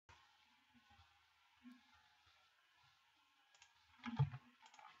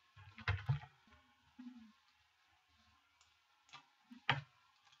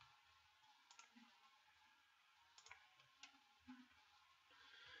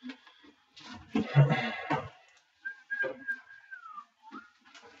All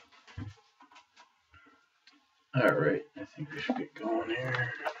right, I think we should get going here.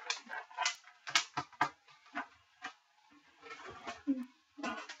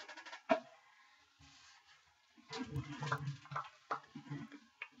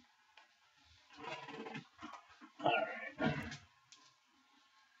 All right.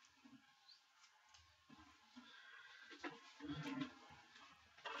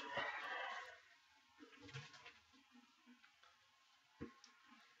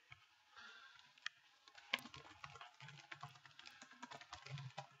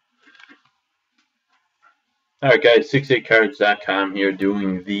 All right, guys, 68cards.com here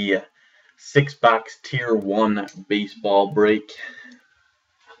doing the 6-box Tier 1 baseball break.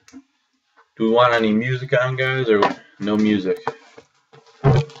 Do we want any music on, guys, or no music?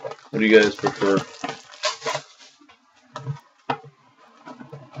 What do you guys prefer?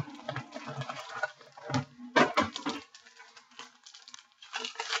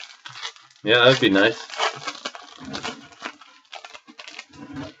 Yeah, that'd be nice.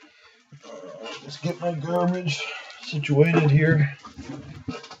 Just get my garbage situated here.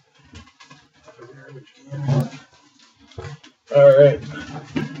 All right.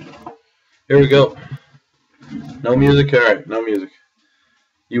 Here we go. No music? All right, no music.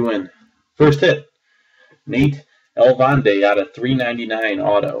 You win. First hit. Nate Elvande out of 399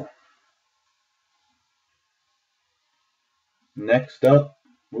 auto. Next up,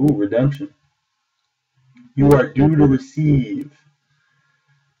 redemption. You are due to receive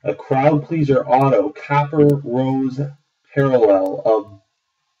a crowd pleaser auto, Copper Rose Parallel of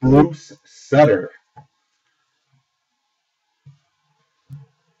Bruce Sutter.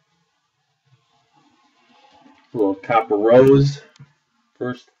 A little Copper Rose.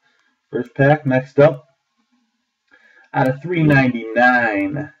 First pack. Next up, out of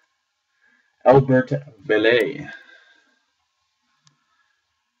 399, Albert Bellet.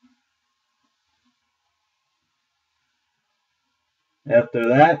 After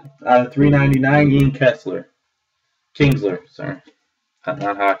that, out of 399, Ian Kinsler, sorry.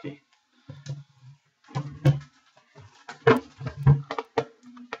 Not hockey.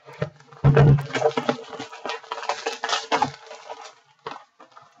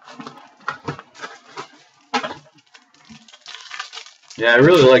 Yeah, I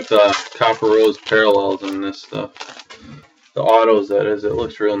really like the Copper Rose parallels in this stuff. The autos, that is. It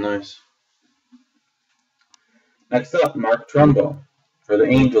looks real nice. Next up, Mark Trumbo for the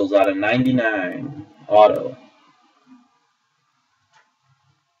Angels out of 99 auto.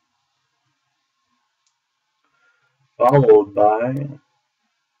 Followed by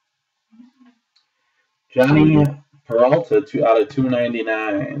Johnny Peralta out of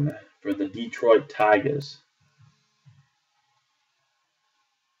 299 for the Detroit Tigers.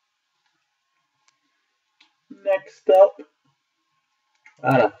 Next up,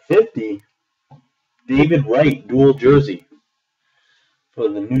 out of 50, David Wright dual jersey for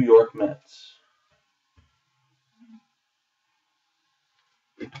the New York Mets.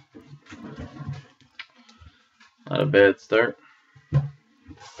 Not a bad start.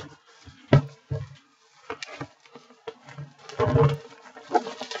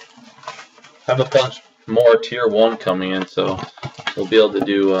 Have a bunch more Tier 1 coming in, so we'll be able to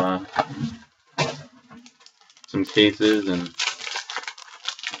do some cases, and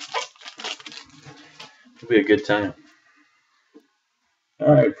it'll be a good time.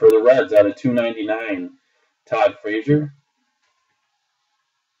 All right, for the Reds, out of 299, Todd Frazier.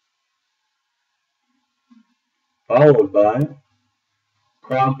 Followed by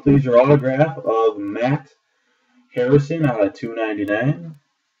crowd pleaser autograph of Matt Harrison out of 299.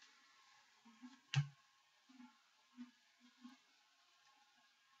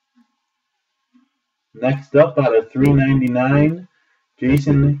 Next up, out of 399,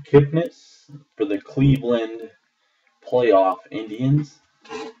 Jason Kipnis for the Cleveland Playoff Indians.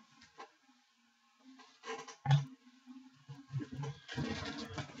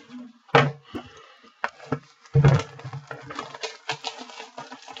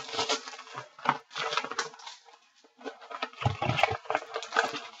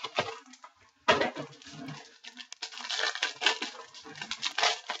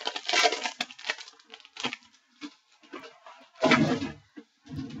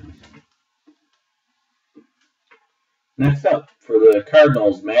 Next up, for the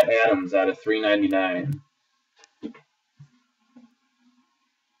Cardinals, Matt Adams out of 399.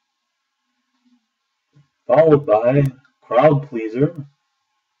 Followed by crowd pleaser,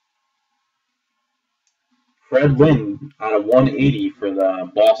 Fred Lynn out of 180 for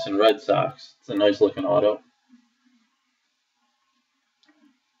the Boston Red Sox. It's a nice looking auto.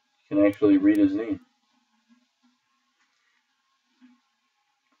 Can actually read his name.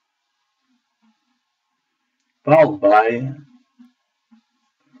 Followed by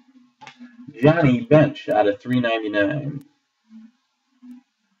Johnny Bench out of 399.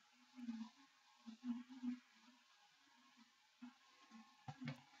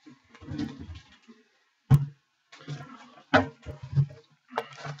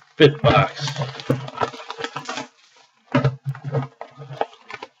 Fifth box.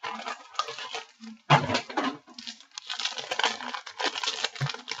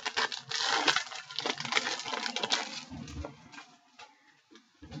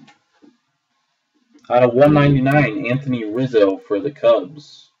 Out of 199, Anthony Rizzo for the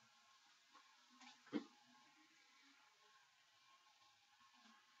Cubs.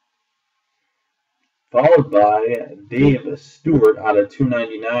 Followed by Dave Stewart out of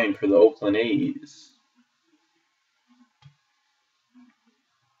 299 for the Oakland A's.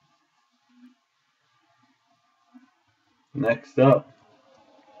 Next up,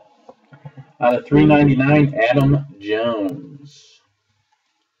 out of 399, Adam Jones.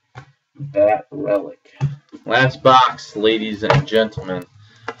 Bat relic. Last box, ladies and gentlemen.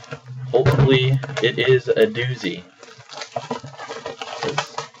 Hopefully it is a doozy.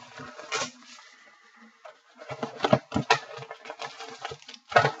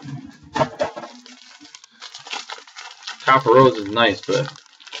 Copper Rose is nice, but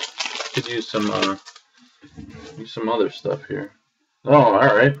could use some other stuff here. Oh,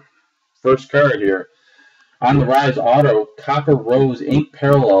 all right. First card here. On the Rise Auto, Copper Rose ink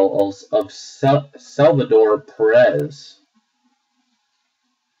parallels of Salvador Perez.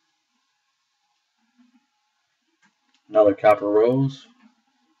 Another Copper Rose.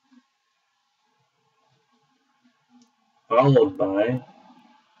 Followed by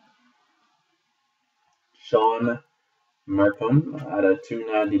Sean Markham out of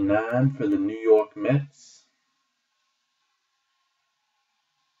 299 for the New York Mets.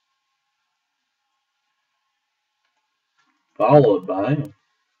 Followed by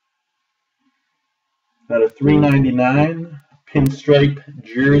out of 399 pinstripe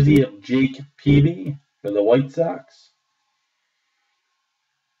jersey of Jake Peavy for the White Sox.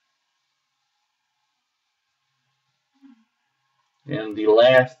 And the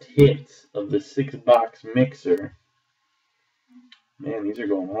last hit of the 6-box mixer. Man, these are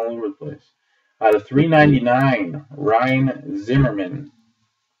going all over the place. Out of 399, Ryan Zimmerman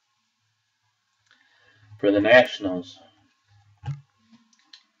for the Nationals.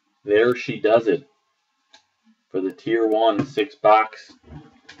 There she does it for the Tier 1 6-box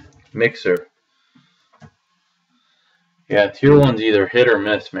mixer. Yeah, Tier 1's either hit or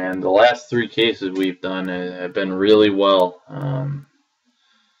miss, man. The last 3 cases we've done have been really well.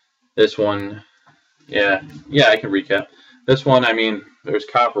 This one, yeah, I can recap. This one, I mean, there's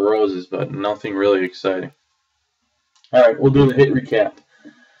Copper Roses, but nothing really exciting. All right, we'll do the hit recap.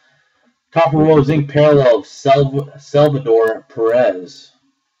 Copper Rose ink parallel of Salvador Perez.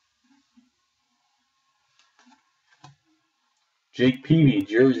 Jake Peavy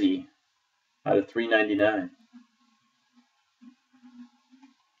jersey out of 399.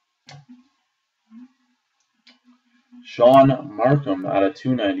 Sean Markham out of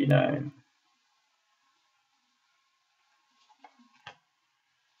 299.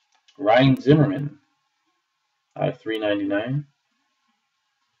 Ryan Zimmerman out of 399.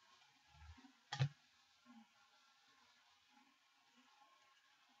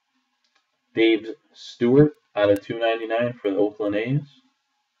 Dave Stewart out of 299 for the Oakland A's.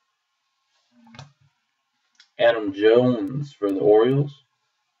 Adam Jones for the Orioles.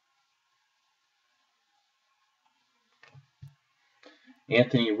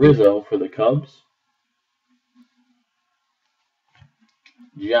 Anthony Rizzo for the Cubs.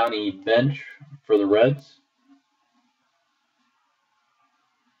 Johnny Bench for the Reds.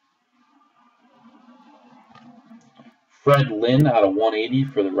 Fred Lynn out of 180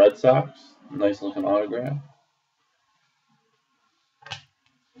 for the Red Sox. Nice looking autograph.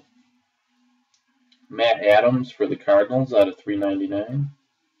 Matt Adams for the Cardinals out of 399.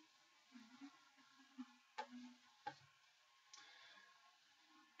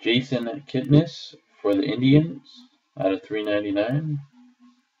 Jason Kipnis for the Indians out of 399.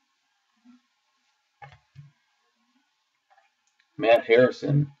 Matt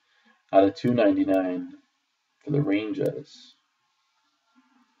Harrison out of 299 for the Rangers.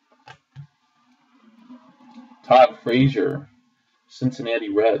 Todd Frazier, Cincinnati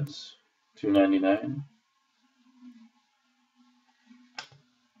Reds, 299.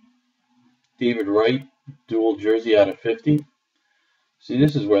 David Wright, dual jersey out of 50. See,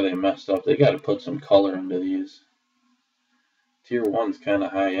 this is where they messed up. They got to put some color into these. tier 1's kind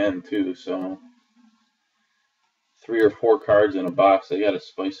of high end too, so 3 or 4 cards in a box. They got to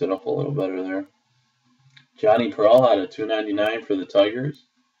spice it up a little better there. Johnny Pearl out of 299 for the Tigers.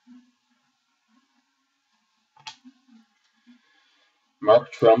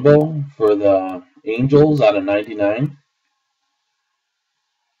 Mark Trumbo for the Angels out of 99.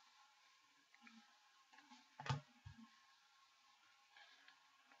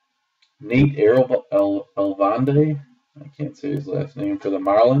 Nate Elvande, I can't say his last name, for the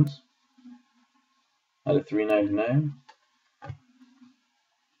Marlins out of 399.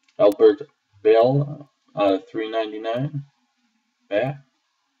 Albert Bell out of 399. Bat.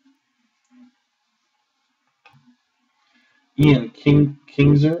 Ian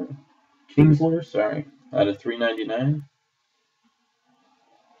Kingsler, sorry, out of 399.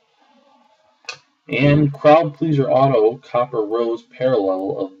 And Crowd Pleaser Auto Copper Rose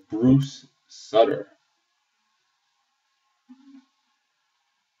Parallel of Bruce Sutter.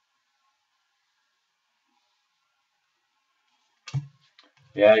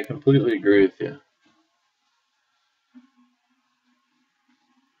 Yeah, I completely agree with you.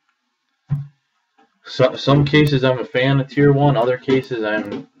 Some cases I'm a fan of tier 1, other cases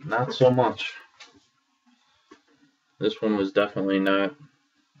I'm not so much. This one was definitely not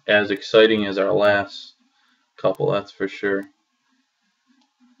as exciting as our last couple, that's for sure.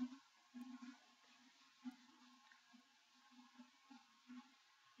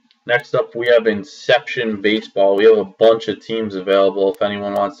 Next up, we have Inception Baseball. We have a bunch of teams available if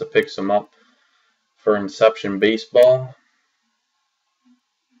anyone wants to pick some up for Inception Baseball.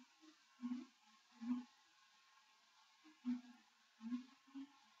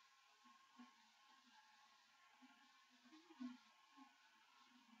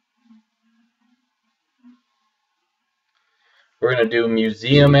 We're going to do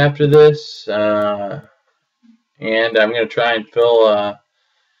Museum after this, and I'm going to try and fill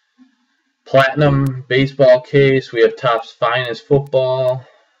Platinum Baseball case. We have Topps Finest Football,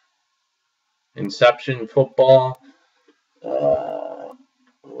 Inception Football.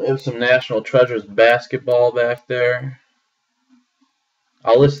 We have some National Treasures Basketball back there.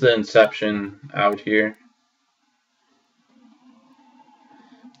 I'll list the Inception out here.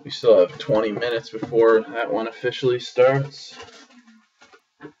 We still have 20 minutes before that one officially starts.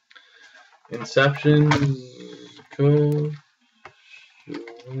 Inception code.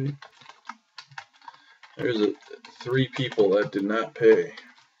 There's 3 people that did not pay.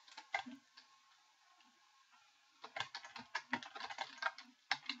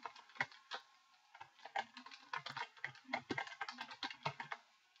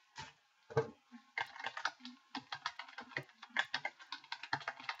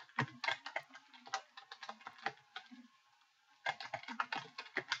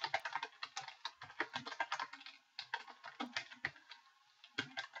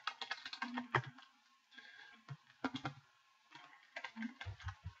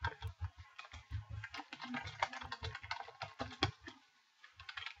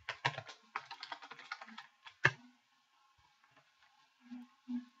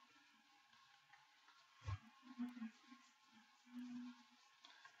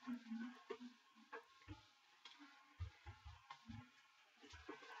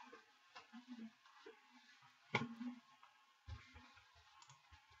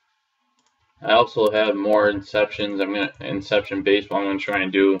 I also have more Inceptions. Inception Baseball. I'm gonna try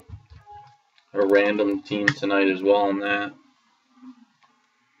and do a random team tonight as well on that.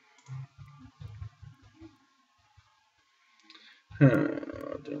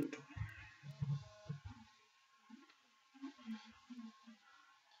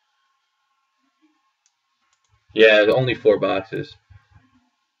 Yeah, only 4 boxes.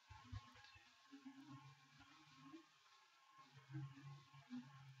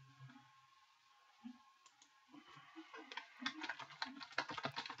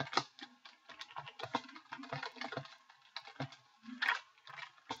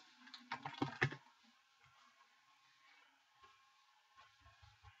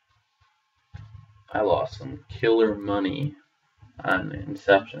 I lost some killer money on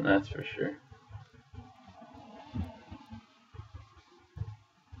Inception, that's for sure.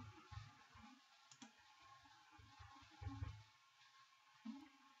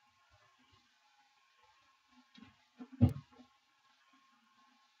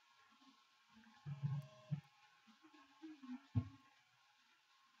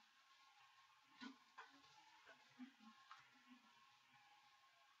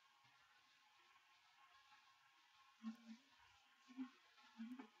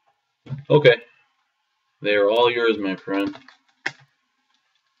 Okay. They are all yours, my friend.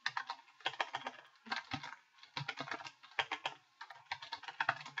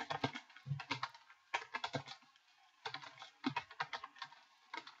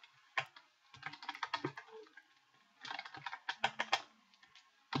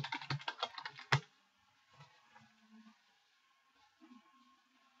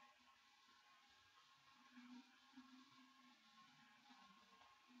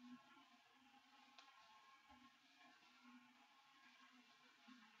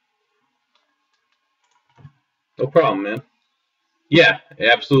 No problem, man. Yeah,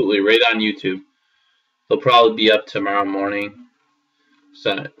 absolutely. Right on YouTube. They'll probably be up tomorrow morning.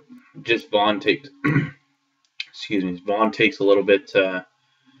 So just Vaughn takes excuse me, Vaughn takes a little bit to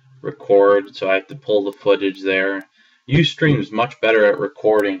record, so I have to pull the footage there. Ustream's much better at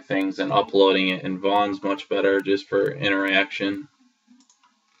recording things and uploading it, and Vaughn's much better just for interaction.